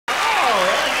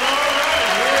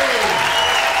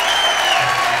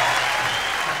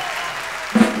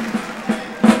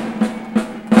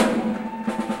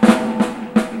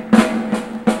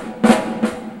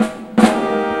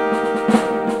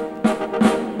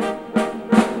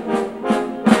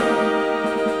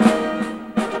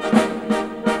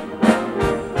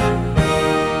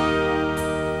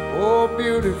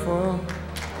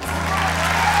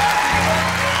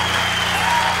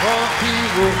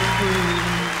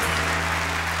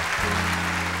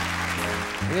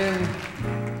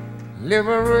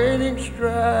liberating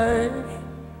strife.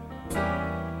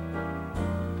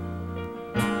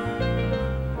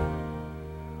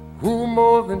 Who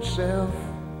more than self,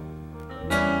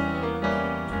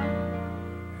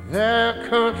 their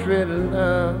country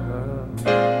love,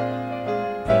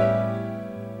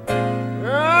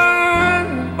 and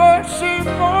mercy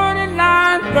for the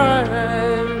line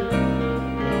drive.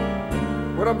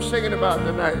 What I'm singing about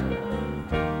tonight,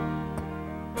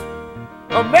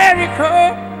 America,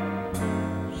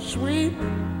 sweet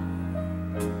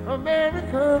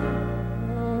America,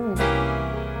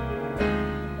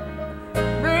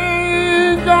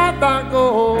 may God thy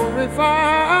gold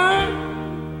refine.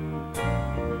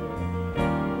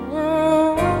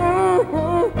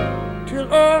 Till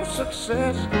all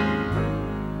success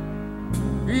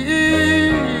be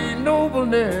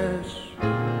nobleness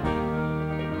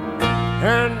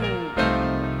and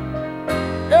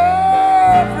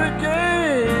every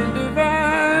gain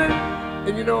divine.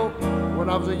 And you know, when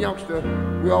I was a youngster,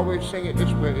 we always sing it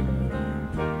this way.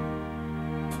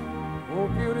 Oh,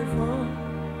 beautiful,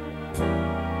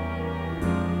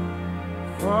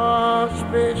 far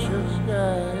spacious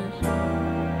skies,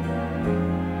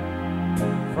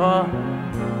 far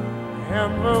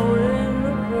hammer in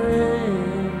the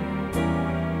rain,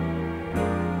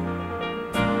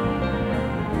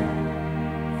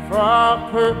 far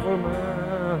purple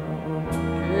mountains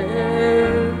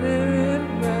in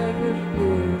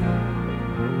majesty.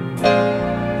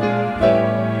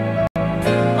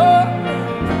 Oh,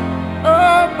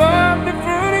 above the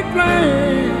fruity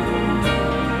plain.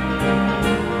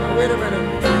 Oh, wait a minute.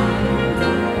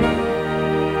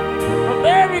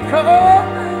 America,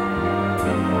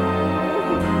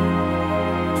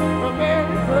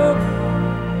 America.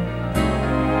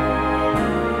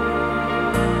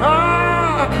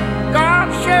 Ah, God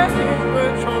shed His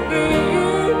grace on me.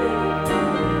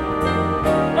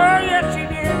 Oh, yes, He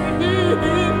did indeed.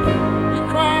 He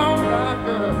crowned like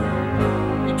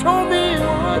He told me He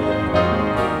would.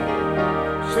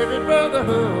 Said His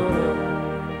brotherhood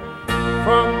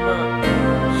from the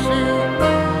sea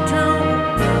to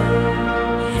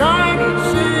shining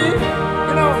sea.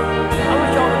 You know, I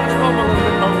wish y'all would just hum a little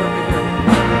bit longer with me here.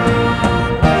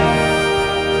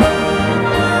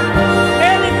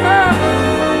 America,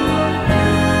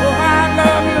 oh, I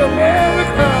love you,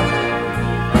 America.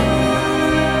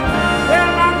 Well,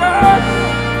 my God,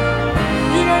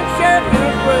 He done shed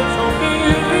His grace on me.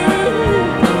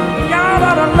 Y'all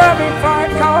ought to love Him for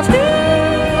it, 'cause He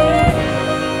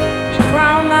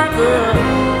crowned like good.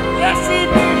 Yes, He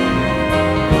did.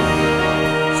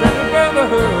 Said the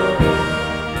brotherhood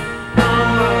from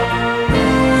the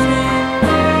sea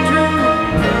to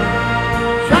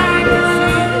shining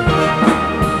sea.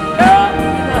 Lord,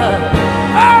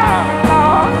 oh,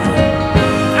 Lord,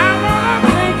 I wanna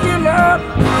thank you, Lord.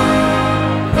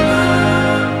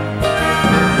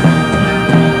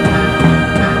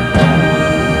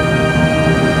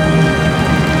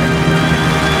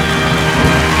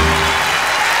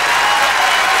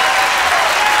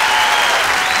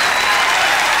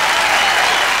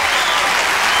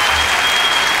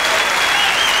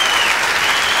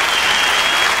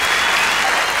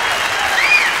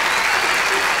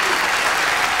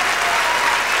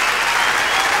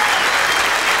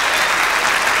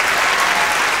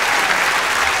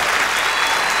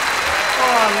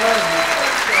 Oh, I love you.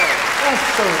 That's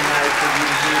so nice of you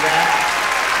to do that.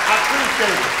 I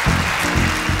appreciate it.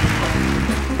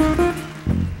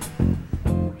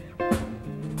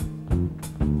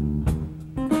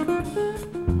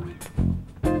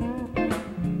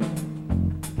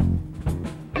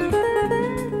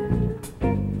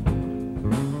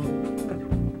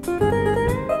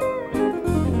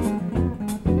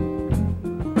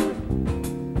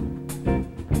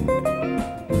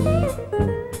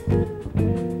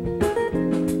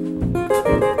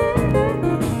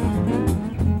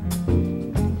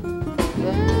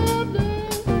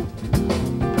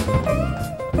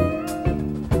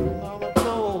 Mama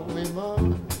told me, Mom.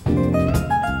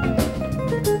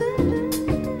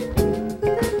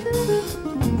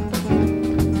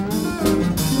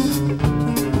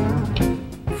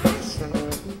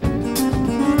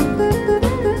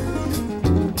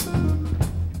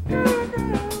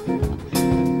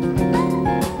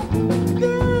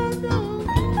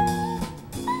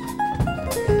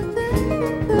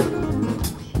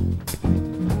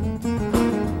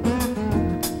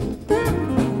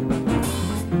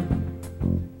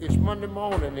 It's Monday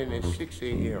morning and it's 6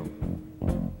 a.m.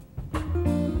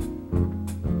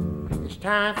 It's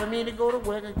time for me to go to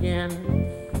work again.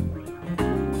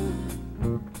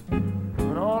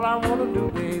 But all I want to do,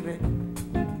 baby,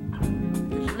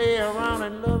 is lay around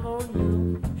and love on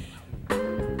you.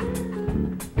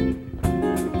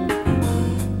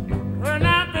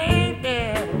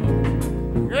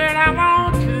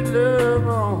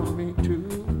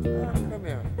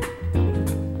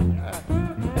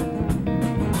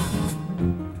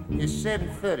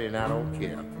 7:30 and I don't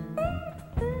care.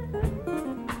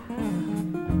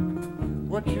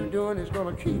 What you doing is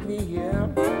gonna keep me here.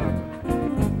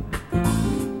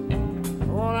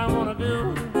 All I wanna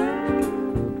do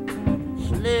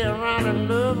is lay around and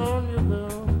love on you,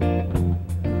 girl.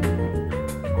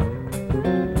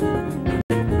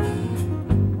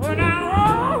 When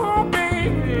oh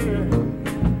baby,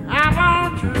 I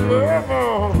want you to love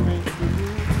on me.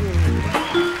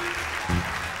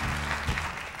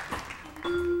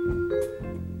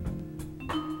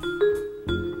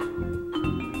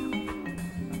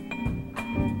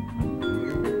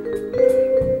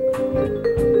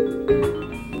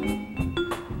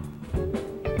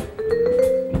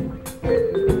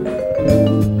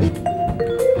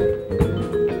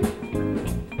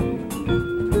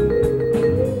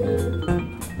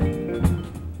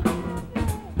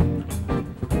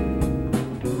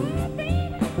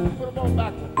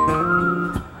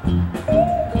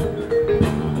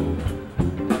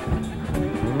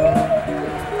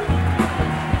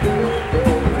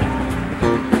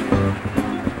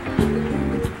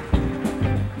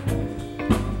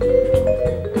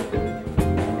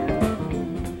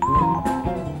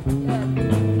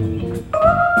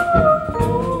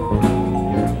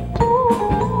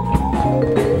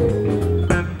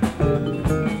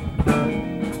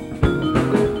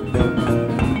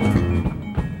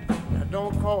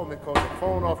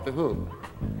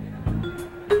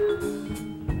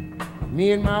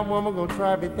 Me and my woman gonna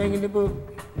try everything in the book.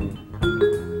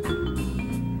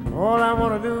 All I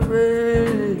wanna do,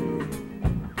 baby,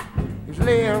 is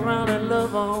lay around and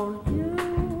love on you.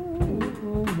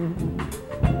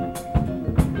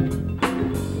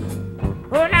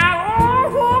 Oh, now,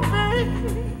 oh,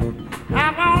 baby, I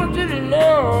want you to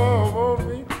love on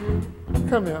me too.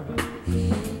 Come here.